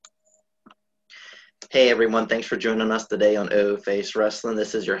Hey everyone, thanks for joining us today on O Face Wrestling.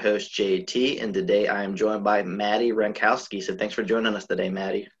 This is your host JT, and today I am joined by Maddie Rankowski. So thanks for joining us today,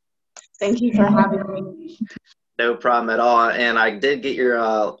 Maddie. Thank you for having me. No problem at all. And I did get your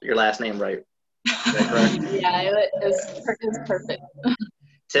last name right. Is that correct? Yeah, it was perfect.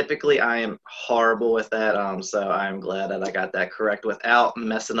 Typically, I am horrible with that, so I'm glad that I got that correct without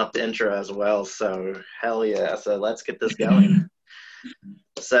messing up the intro as well. So hell yeah! So let's get this going.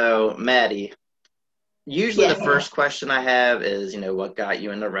 So Maddie, usually the Yes. first question I have is, what got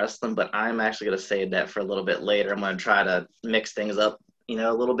you into wrestling, but I'm actually going to save that for a little bit later. I'm going to try to mix things up,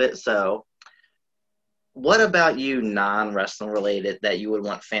 a little bit. So what about you non-wrestling related that you would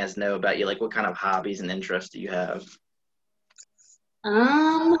want fans to know about you? Like what kind of hobbies and interests do you have?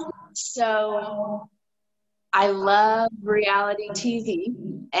 So I love reality TV,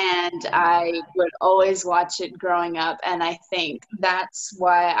 and I would always watch it growing up, and I think that's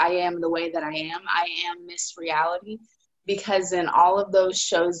why I am the way that I am. I am Miss Reality because in all of those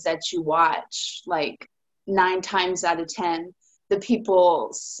shows that you watch, like 9 times out of 10, the people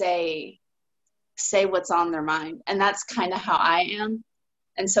say what's on their mind, and that's kind of how I am.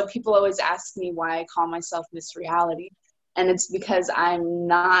 And so people always ask me why I call myself Miss Reality. And it's because I'm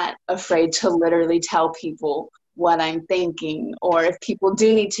not afraid to literally tell people what I'm thinking, or if people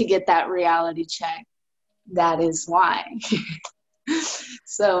do need to get that reality check, that is why.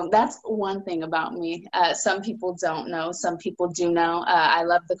 So that's one thing about me. Some people don't know, some people do know. I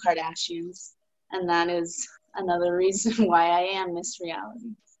love the Kardashians, and that is another reason why I am Miss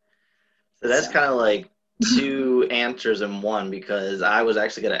Reality. So that's kind of like two answers in one, because I was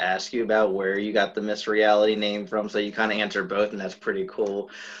actually going to ask you about where you got the Miss Reality name from. So you kind of answered both, and that's pretty cool.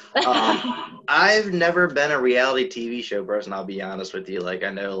 I've never been a reality TV show person, I'll be honest with you. Like,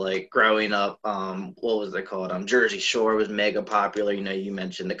 I know, like, growing up, what was it called? Jersey Shore was mega popular. You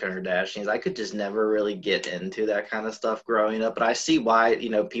mentioned the Kardashians. I could just never really get into that kind of stuff growing up, but I see why,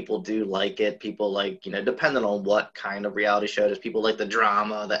 people do like it. People like, depending on what kind of reality show it is, people like the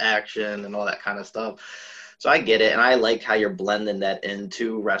drama, the action, and all that kind of stuff. So I get it, and I like how you're blending that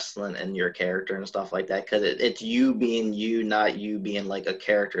into wrestling and your character and stuff like that, because it's you being you, not you being like a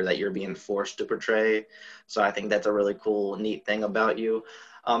character that you're being forced to portray. So I think that's a really cool, neat thing about you.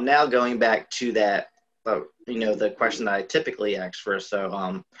 Now going back to that, the question that I typically ask first.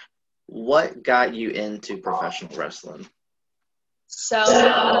 So, what got you into professional wrestling? So,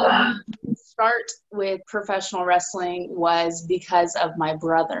 start with professional wrestling was because of my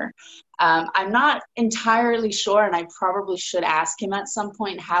brother. I'm not entirely sure, and I probably should ask him at some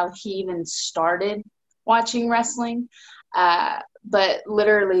point how he even started watching wrestling. But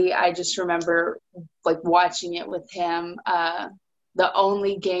literally, I just remember like watching it with him. The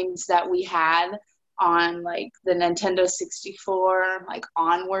only games that we had on like the Nintendo 64, like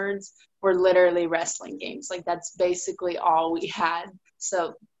onwards, were literally wrestling games. Like that's basically all we had.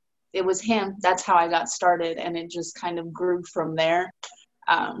 So it was him. That's how I got started, and it just kind of grew from there.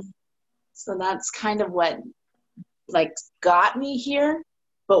 So that's kind of what like got me here.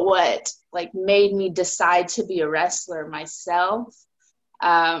 But what like made me decide to be a wrestler myself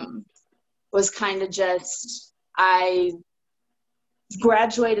was kind of just I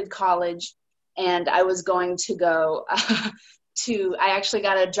graduated college, and I was going to go I actually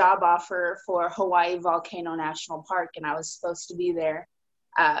got a job offer for Hawaii Volcano National Park, and I was supposed to be there.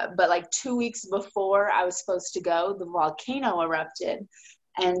 But like 2 weeks before I was supposed to go, the volcano erupted.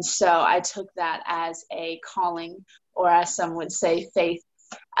 And so I took that as a calling, or as some would say, faith,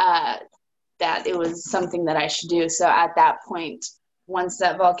 that it was something that I should do. So at that point, once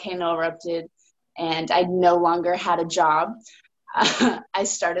that volcano erupted and I no longer had a job, I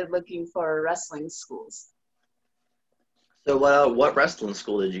started looking for wrestling schools. So, what wrestling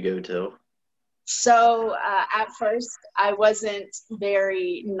school did you go to? So at first, I wasn't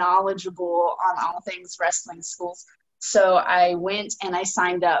very knowledgeable on all things wrestling schools. So I went and I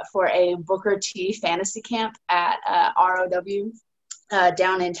signed up for a Booker T fantasy camp at ROW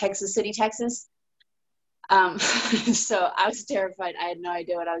down in Texas City, Texas. So I was terrified. I had no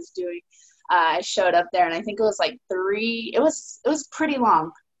idea what I was doing. I showed up there, and I think it was like it was pretty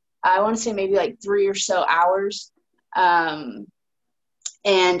long. I want to say maybe like 3 or so hours. And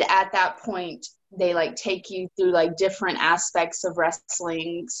at that point, they like take you through like different aspects of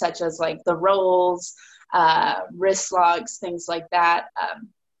wrestling, such as like the rolls, wrist locks, things like that.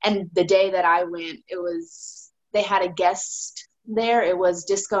 And the day that I went, they had a guest there. It was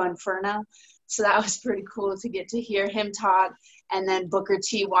Disco Inferno. So that was pretty cool to get to hear him talk. And then Booker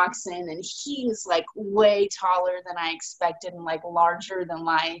T walks in, and he was like way taller than I expected and like larger than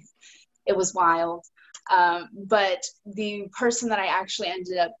life. It was wild. But the person that I actually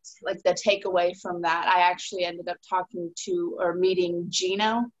ended up, like the takeaway from that, I actually ended up talking to or meeting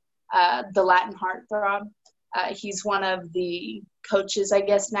Gino, the Latin heartthrob. He's one of the coaches, I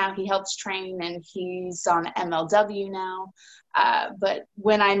guess now. He helps train and he's on MLW now. But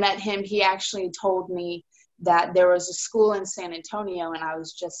when I met him, he actually told me that there was a school in San Antonio and I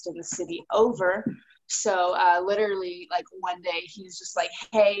was just in the city over. So literally, like one day, he's just like,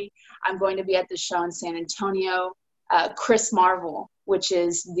 hey, I'm going to be at the show in San Antonio. Chris Marvel, which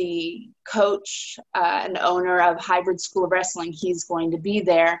is the coach and owner of Hybrid School of Wrestling, he's going to be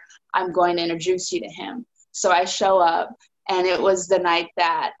there. I'm going to introduce you to him. So I show up, and it was the night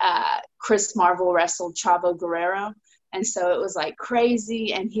that Chris Marvel wrestled Chavo Guerrero. And so it was like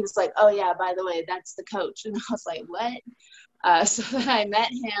crazy. And he was like, oh, yeah, by the way, that's the coach. And I was like, what? So then I met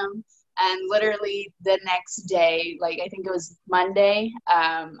him. And literally the next day, like I think it was Monday,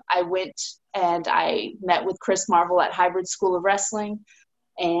 I went and I met with Chris Marvel at Hybrid School of Wrestling.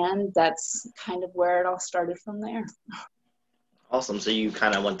 And that's kind of where it all started from there. Awesome. So you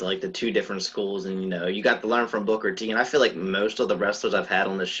kind of went to like the two different schools and, you got to learn from Booker T. And I feel like most of the wrestlers I've had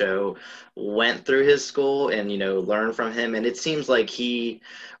on the show went through his school and, learned from him. And it seems like he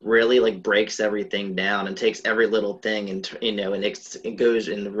really like breaks everything down and takes every little thing and, and it goes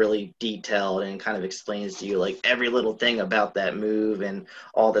in really detailed and kind of explains to you like every little thing about that move and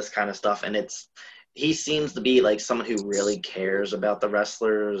all this kind of stuff. And he seems to be like someone who really cares about the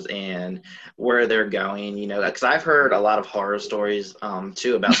wrestlers and where they're going, because I've heard a lot of horror stories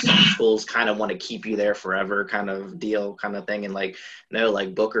too about some schools kind of want to keep you there forever kind of deal kind of thing. And like, no,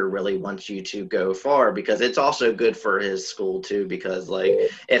 like Booker really wants you to go far because it's also good for his school too, because like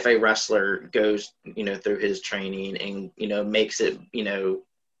if a wrestler goes, through his training and, makes it,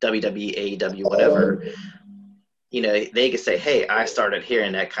 WWE, AEW, whatever, they could say, hey, I started here,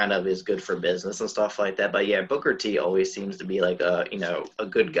 and that kind of is good for business and stuff like that. But yeah, Booker T always seems to be like a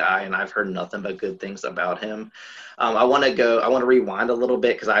good guy, and I've heard nothing but good things about him. I want to rewind a little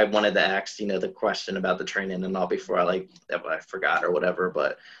bit because I wanted to ask, the question about the training and all before I forgot or whatever.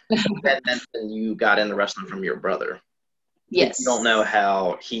 But that mentioned you got into wrestling from your brother. Yes. You don't know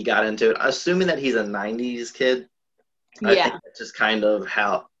how he got into it. Assuming that he's a 90s kid. Yeah. I think that's just kind of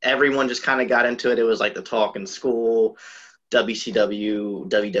how everyone just kind of got into it. It was like the talk in school, WCW,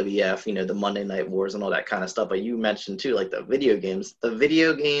 WWF, the Monday Night Wars and all that kind of stuff. But you mentioned too, like the video games. The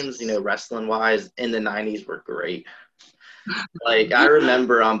video games, wrestling wise in the 90s were great. Like I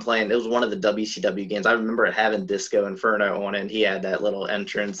remember playing, it was one of the WCW games. I remember it having Disco Inferno on it, and he had that little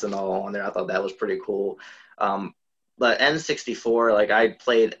entrance and all on there. I thought that was pretty cool. But N64, like I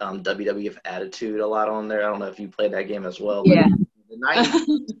played WWF Attitude a lot on there. I don't know if you played that game as well. Yeah. The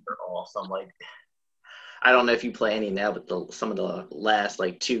 90s were awesome. Like I don't know if you play any now, but some of the last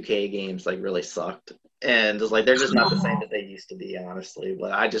like 2K games like really sucked. And it's like they're just not the same that they used to be, honestly.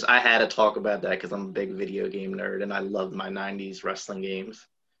 But I had to talk about that because I'm a big video game nerd and I loved my 90s wrestling games.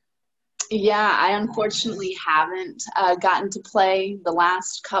 Yeah, I unfortunately haven't gotten to play the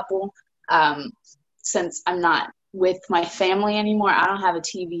last couple since I'm not with my family anymore. I don't have a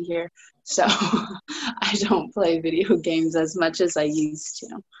TV here, so I don't play video games as much as I used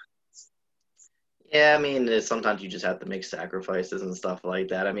to. Yeah, I mean, sometimes you just have to make sacrifices and stuff like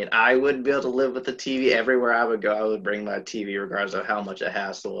that. I mean, I would be able to live with the TV everywhere I would go. I would bring my TV regardless of how much a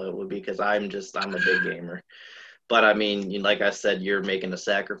hassle it would be because I'm a big gamer. But I mean, like I said, you're making a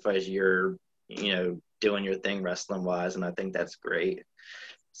sacrifice. You're, doing your thing wrestling wise, and I think that's great.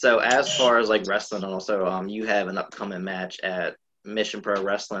 So as far as like wrestling, also, you have an upcoming match at Mission Pro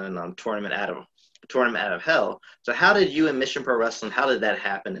Wrestling Tournament Out of Hell. So how did you and Mission Pro Wrestling? How did that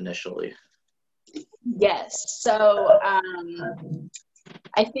happen initially? Yes. So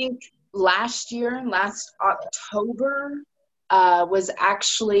I think last October was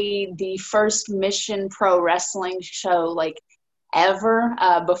actually the first Mission Pro Wrestling show like ever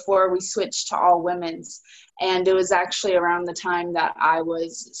before we switched to all women's. And it was actually around the time that I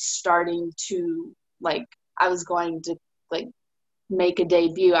was starting to I was going to make a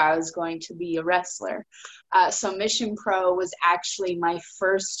debut. I was going to be a wrestler. So Mission Pro was actually my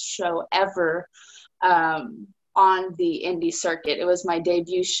first show ever on the indie circuit. It was my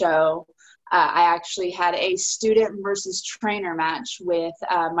debut show. I actually had a student versus trainer match with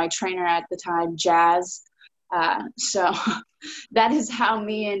my trainer at the time, Jazz. So that is how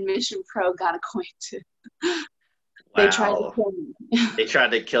me and Mission Pro got acquainted. They tried to Wow. kill me. They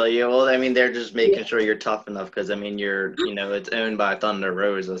tried to kill you. Well, I mean, they're just Yeah. making sure you're tough enough because, I mean, it's owned by Thunder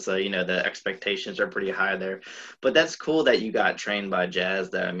Rosa, so, the expectations are pretty high there. But that's cool that you got trained by Jazz,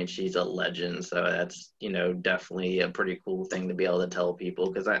 though. I mean, she's a legend, so that's, definitely a pretty cool thing to be able to tell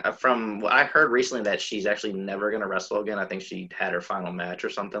people. Because from what I heard recently that she's actually never going to wrestle again. I think she had her final match or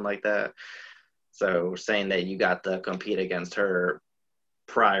something like that. So saying that you got to compete against her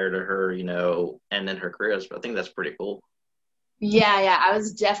prior to her, ending her career, I think that's pretty cool. Yeah, I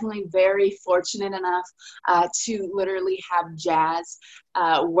was definitely very fortunate enough to literally have Jazz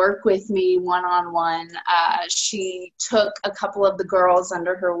work with me one-on-one. She took a couple of the girls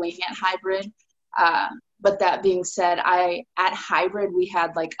under her wing at Hybrid. But that being said, at Hybrid, we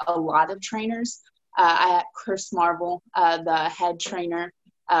had like a lot of trainers. I had Chris Marvel, the head trainer,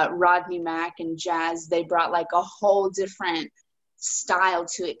 Rodney Mack and Jazz. They brought like a whole different style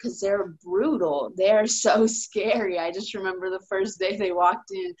to it because they're brutal. They're so scary. I just remember the first day they walked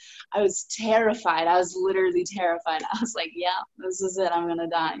in, I was terrified. I was literally terrified. I was like, yeah, this is it. I'm going to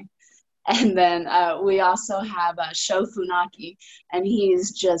die. And then we also have Sho Funaki, and he's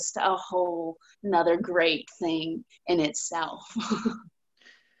just a whole another great thing in itself.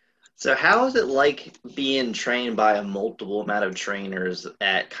 So how is it like being trained by a multiple amount of trainers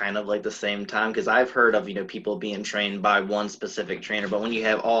at kind of like the same time? Because I've heard of, people being trained by one specific trainer, but when you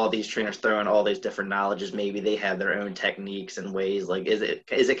have all these trainers throwing all these different knowledges, maybe they have their own techniques and ways. Like, is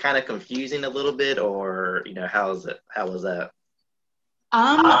it kind of confusing a little bit, or, how was that?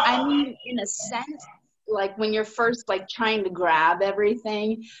 I mean, in a sense, like when you're first like trying to grab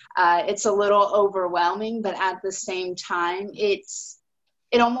everything, it's a little overwhelming, but at the same time,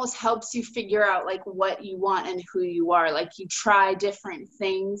 it almost helps you figure out like what you want and who you are. Like you try different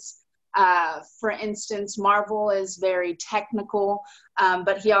things. For instance, Marvel is very technical,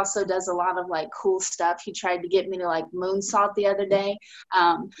 but he also does a lot of like cool stuff. He tried to get me to like moonsault the other day.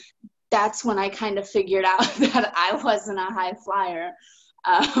 That's when I kind of figured out that I wasn't a high flyer.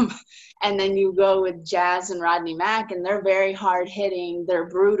 Um, and then you go with Jazz and Rodney Mack, and they're very hard hitting, they're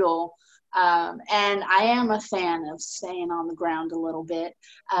brutal. And I am a fan of staying on the ground a little bit,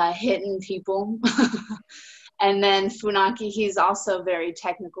 hitting people. And then Funaki, he's also very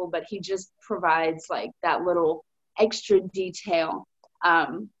technical, but he just provides like that little extra detail.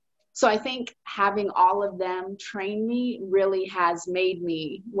 So I think having all of them train me really has made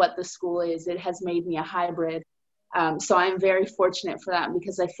me what the school is. It has made me a hybrid. So I'm very fortunate for that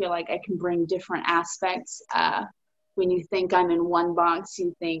because I feel like I can bring different aspects. When you think I'm in one box,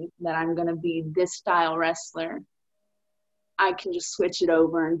 you think that I'm going to be this style wrestler. I can just switch it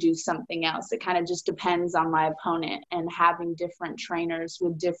over and do something else. It kind of just depends on my opponent, and having different trainers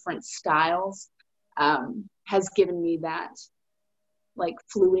with different styles has given me that like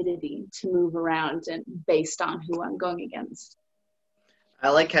fluidity to move around and based on who I'm going against. I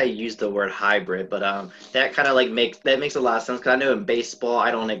like how you use the word hybrid, but that kind of like makes a lot of sense because I know in baseball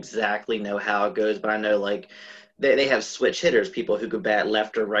I don't exactly know how it goes, but I know like they have switch hitters, people who could bat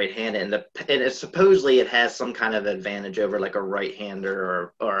left or right handed, supposedly it has some kind of advantage over like a right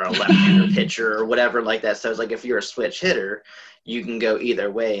hander or a left hander pitcher or whatever like that. So it's like if you're a switch hitter, you can go either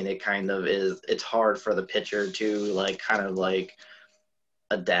way, and it's hard for the pitcher to like kind of like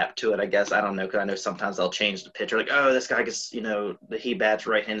adapt to it, I guess. I don't know, because I know sometimes they'll change the pitcher. Like, oh, this guy gets, he bats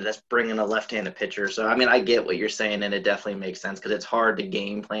right-handed. That's bringing a left-handed pitcher. So, I mean, I get what you're saying, and it definitely makes sense because it's hard to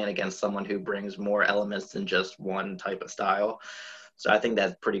game plan against someone who brings more elements than just one type of style. So I think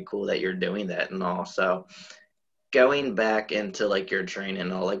that's pretty cool that you're doing that and all. So going back into like your training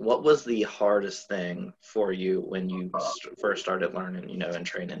and all, like what was the hardest thing for you when you first started learning, and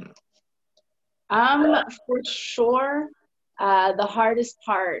training? For sure, the hardest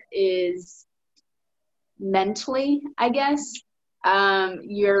part is mentally, I guess.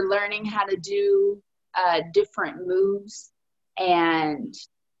 You're learning how to do different moves and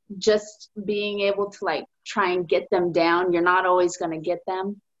just being able to like try and get them down. You're not always going to get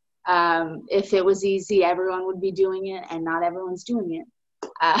them. If it was easy, everyone would be doing it, and not everyone's doing it.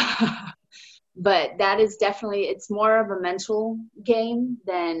 But that is definitely, it's more of a mental game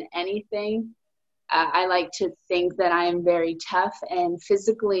than anything. I like to think that I am very tough, and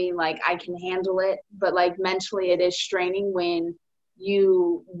physically, like I can handle it, but like mentally it is straining when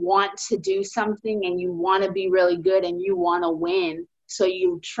you want to do something and you want to be really good and you want to win. So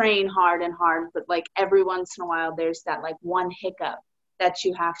you train hard and hard, but like every once in a while, there's that like one hiccup that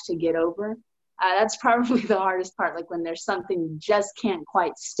you have to get over. That's probably the hardest part. Like when there's something you just can't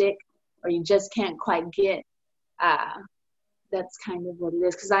quite stick or you just can't quite get. Uh, that's kind of what it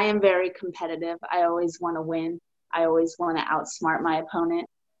is, because I am very competitive. I always want to win. I always want to outsmart my opponent.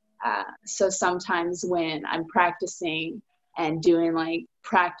 So sometimes when I'm practicing and doing like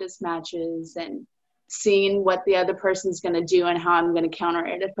practice matches and seeing what the other person's going to do and how I'm going to counter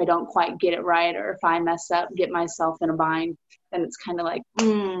it if I don't quite get it right, or if I mess up, get myself in a bind, then it's kind of like,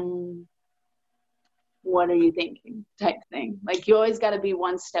 what are you thinking type thing. Like you always got to be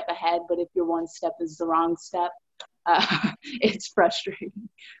one step ahead, but if your one step is the wrong step, it's frustrating.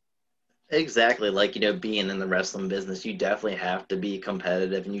 Exactly. Like, being in the wrestling business, you definitely have to be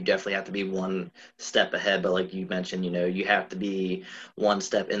competitive and you definitely have to be one step ahead. But like you mentioned, you have to be one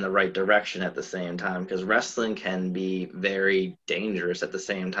step in the right direction at the same time, because wrestling can be very dangerous at the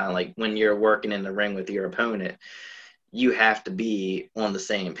same time. Like when you're working in the ring with your opponent, you have to be on the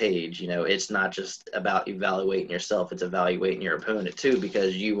same page. It's not just about evaluating yourself, it's evaluating your opponent too,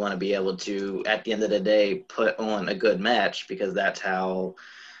 because you want to be able to, at the end of the day, put on a good match, because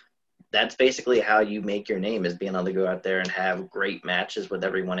that's basically how you make your name, is being able to go out there and have great matches with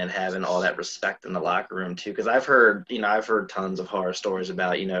everyone and having all that respect in the locker room too. Because I've heard tons of horror stories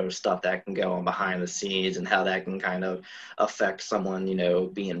about, stuff that can go on behind the scenes and how that can kind of affect someone,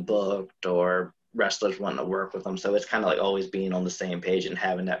 being booked or wrestlers wanting to work with them. So it's kind of like always being on the same page and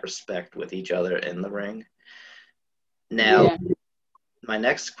having that respect with each other in the ring. Now, Yeah. my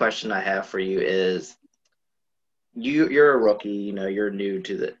next question I have for you is, you're a rookie, you're new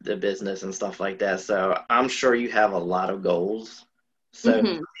to the business and stuff like that. So I'm sure you have a lot of goals. So tell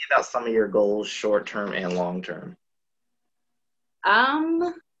me about some of your goals, short term and long term.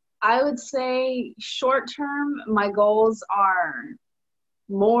 I would say short term, my goals are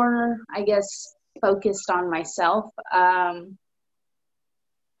more, I guess, focused on myself. I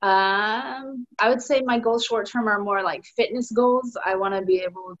would say my goals short term are more like fitness goals. I want to be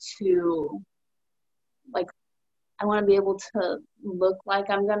able to like I want to be able to look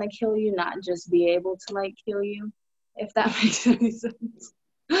like I'm gonna kill you, not just be able to like kill you, if that makes any sense.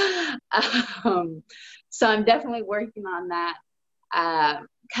 um, so I'm definitely working on that,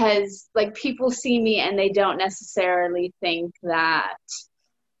 because like people see me and they don't necessarily think that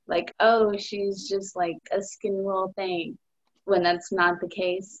like, oh, she's just like a skinny little thing, when that's not the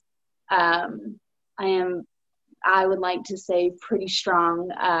case. Um, I am, I would like to say, pretty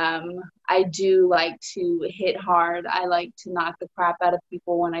strong. I do like to hit hard. I like to knock the crap out of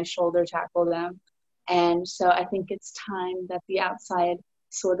people when I shoulder tackle them. And so I think it's time that the outside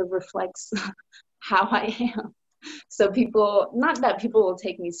sort of reflects how I am. So people, not that people will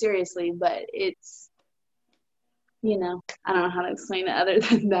take me seriously, but it's, I don't know how to explain it other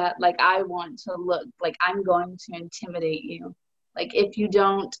than that. Like, I want to look like I'm going to intimidate you. Like, if you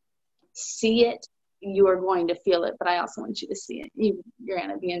don't see it, you are going to feel it, but I also want you to see it. You're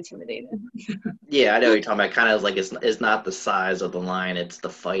going to be intimidated. Yeah, I know what you're talking about. Kind of like it's not the size of the line, it's the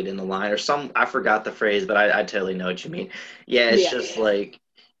fight in the line, or I forgot the phrase, but I totally know what you mean. Yeah, it's Yeah. just like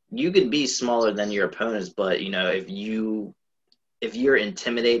you could be smaller than your opponents, but if you're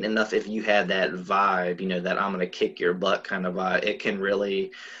intimidating enough, if you have that vibe, that I'm gonna kick your butt kind of vibe, it can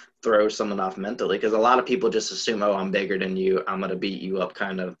really throw someone off mentally, because a lot of people just assume, oh, I'm bigger than you, I'm gonna beat you up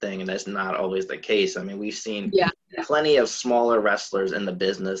kind of thing, and that's not always the case. I mean, we've seen Yeah. plenty of smaller wrestlers in the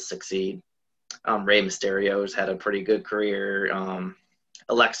business succeed. Rey Mysterio's had a pretty good career.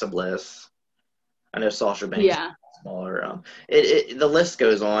 Alexa Bliss. I know Sasha Banks is Yeah. smaller. The list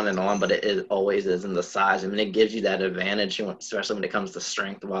goes on, but it always is in the size. I mean, it gives you that advantage, especially when it comes to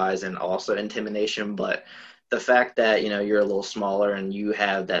strength wise and also intimidation. But the fact that you're a little smaller and you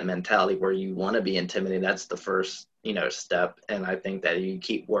have that mentality where you want to be intimidating, that's the first step. And I think that you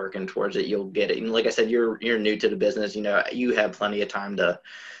keep working towards it, you'll get it. And like I said, you're new to the business. You have plenty of time to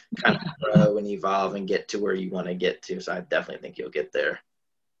kind of grow and evolve and get to where you want to get to. So I definitely think you'll get there.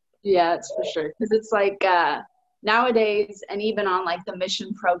 Yeah, it's for sure. Because it's like nowadays, and even on like the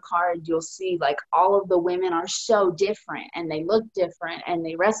Mission Pro card, you'll see like all of the women are so different and they look different and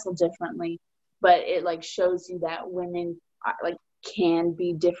they wrestle differently. But it like shows you that women like can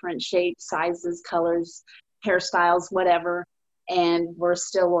be different shapes, sizes, colors, hairstyles, whatever. And we're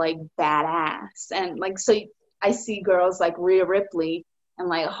still like badass. And like, so I see girls like Rhea Ripley and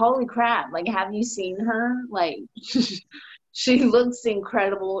like, holy crap, like, have you seen her? Like, she looks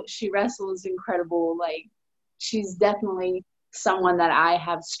incredible. She wrestles incredible. Like, she's definitely someone that I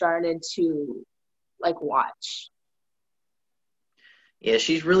have started to like watch. Yeah,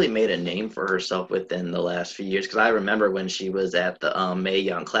 she's really made a name for herself within the last few years. Because I remember when she was at the Mae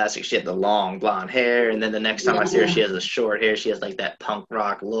Young Classic, she had the long blonde hair, and then the next time I see her, Yeah. she has the short hair. She has like that punk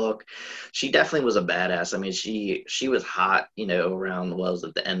rock look. She definitely was a badass. I mean, she was hot, around was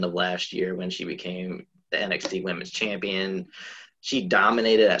at the end of last year when she became the NXT Women's Champion. She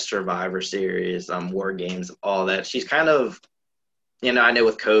dominated at Survivor Series, War Games, all that. She's kind of I know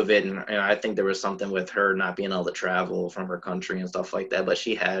with COVID, and I think there was something with her not being able to travel from her country and stuff like that, but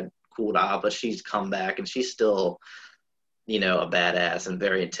she had cooled off, but she's come back and she's still, a badass and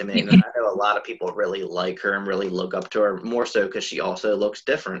very intimidating. And I know a lot of people really like her and really look up to her more so because she also looks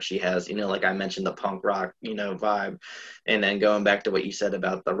different. She has, like I mentioned, the punk rock, vibe. And then going back to what you said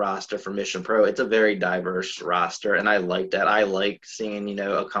about the roster for Mission Pro, it's a very diverse roster. And I like that. I like seeing,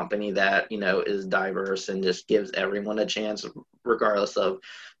 a company that, is diverse and just gives everyone a chance, regardless of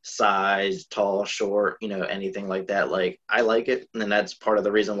size, tall, short, anything like that. Like, I like it. And then that's part of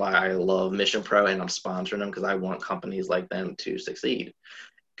the reason why I love Mission Pro and I'm sponsoring them, because I want companies like them to succeed.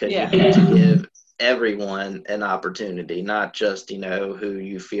 Because you need to give everyone an opportunity, not just, who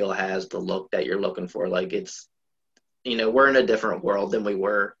you feel has the look that you're looking for. Like, it's, we're in a different world than we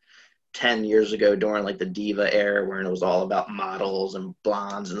were 10 years ago during like the diva era, where it was all about models and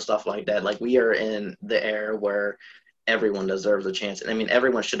blondes and stuff like that. Like, we are in the era where everyone deserves a chance. And I mean,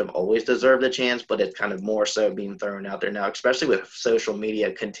 everyone should have always deserved a chance, but it's kind of more so being thrown out there now, especially with social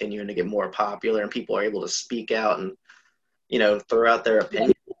media continuing to get more popular and people are able to speak out and, throw out their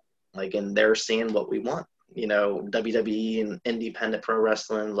opinion. Like, and they're seeing what we want. WWE and independent pro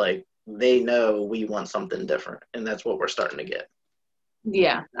wrestling, like, they know we want something different, and that's what we're starting to get.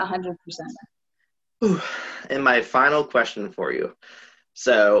 Yeah, 100%. And my final question for you.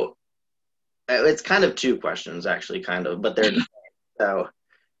 So it's kind of two questions, actually, but they're so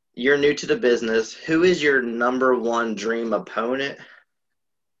you're new to the business. Who is your number one dream opponent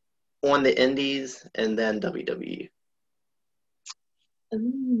on the indies and then WWE?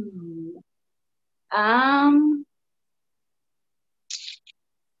 Ooh.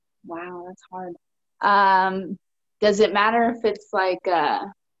 Wow, that's hard. Does it matter if it's like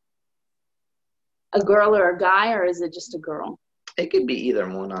a girl or a guy, or is it just a girl? It could be either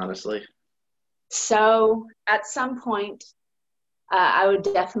one, honestly. So at some point, I would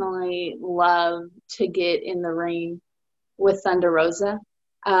definitely love to get in the ring with Thunder Rosa.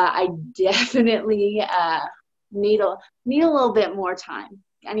 I definitely need a little bit more time.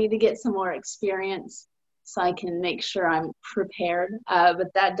 I need to get some more experience so I can make sure I'm prepared.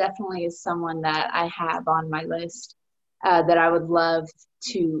 But that definitely is someone that I have on my list that I would love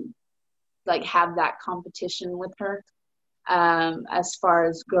to like have that competition with her. As far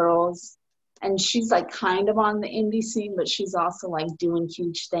as girls, and she's like kind of on the indie scene, but she's also like doing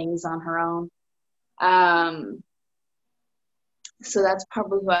huge things on her own. So that's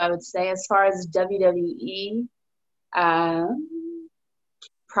probably what I would say. As far as WWE,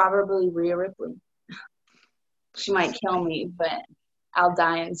 probably Rhea Ripley. She might kill me, but I'll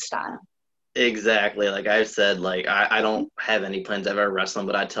die in style. Exactly. Like I've said, like I don't have any plans of ever wrestling,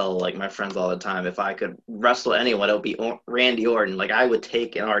 but I tell like my friends all the time, if I could wrestle anyone, it would be Randy Orton. Like I would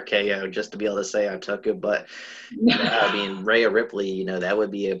take an RKO just to be able to say I took it. But I mean, Rhea Ripley, that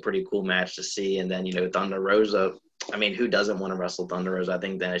would be a pretty cool match to see. And then, Thunder Rosa. I mean, who doesn't want to wrestle Thunder Rosa? I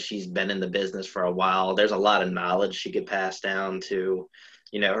think that she's been in the business for a while. There's a lot of knowledge she could pass down to,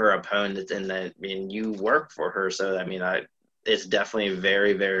 her opponents, and that, I mean, you work for her. So, I mean, it's definitely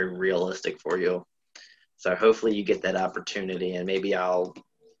very, very realistic for you. So hopefully you get that opportunity, and maybe I'll,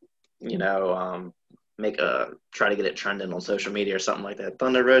 try to get it trending on social media or something like that.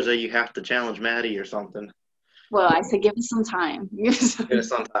 Thunder Rosa, you have to challenge Maddie or something. Well, I said give us some time. Give us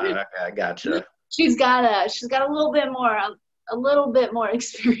some time. Okay, I gotcha. She's got a little bit more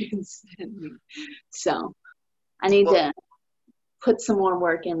experience than me. So I need to put some more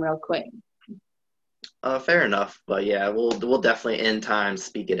work in real quick. Fair enough, but yeah, we'll definitely in time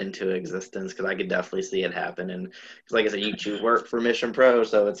speak it into existence, because I could definitely see it happen. And like I said, you work for Mission Pro,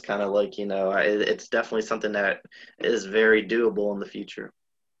 so it's kind of like it's definitely something that is very doable in the future.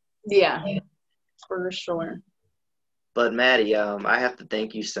 Yeah, for sure. But Maddie, I have to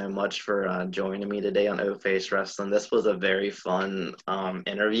thank you so much for joining me today on O-Face Wrestling. This was a very fun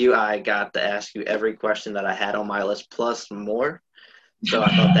interview. I got to ask you every question that I had on my list, plus more. So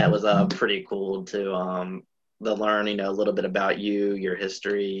I thought that was pretty cool to learn, a little bit about you, your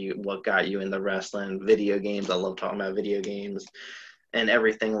history, what got you into wrestling, video games. I love talking about video games and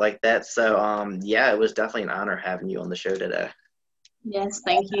everything like that. So yeah, it was definitely an honor having you on the show today. Yes,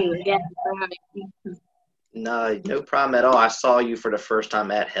 thank you again for having me. No problem at all. I saw you for the first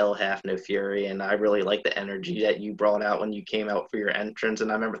time at Hell Hath No Fury, and I really liked the energy that you brought out when you came out for your entrance.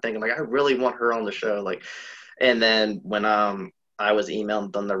 And I remember thinking, like, I really want her on the show. Like, and then when I was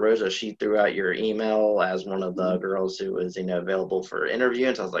emailing Thunder Rosa, she threw out your email as one of the girls who was, available for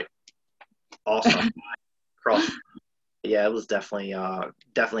interviewing. So I was like, awesome. Yeah, it was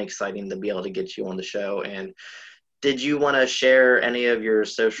definitely exciting to be able to get you on the show. And did you want to share any of your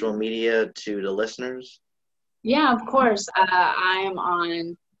social media to the listeners? Yeah, of course. I am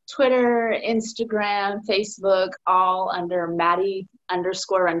on Twitter, Instagram, Facebook, all under Maddie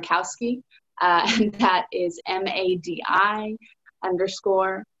underscore Rankowski. And that is MADI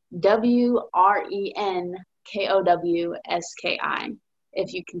underscore WRENKOWSKI.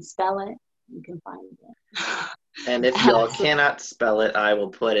 If you can spell it, you can find it. And if y'all cannot spell it, I will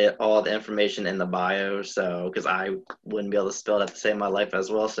put all the information in the bio. So, because I wouldn't be able to spell it at the same my life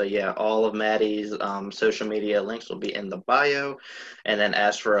as well. So yeah, all of Maddie's social media links will be in the bio. And then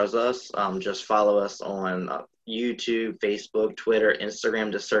as for us, just follow us on YouTube, Facebook, Twitter,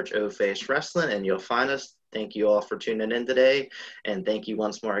 Instagram. Just search O Face Wrestling, and you'll find us. Thank you all for tuning in today, and thank you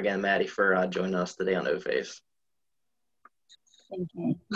once more again, Maddie, for joining us today on O Face. Thank you.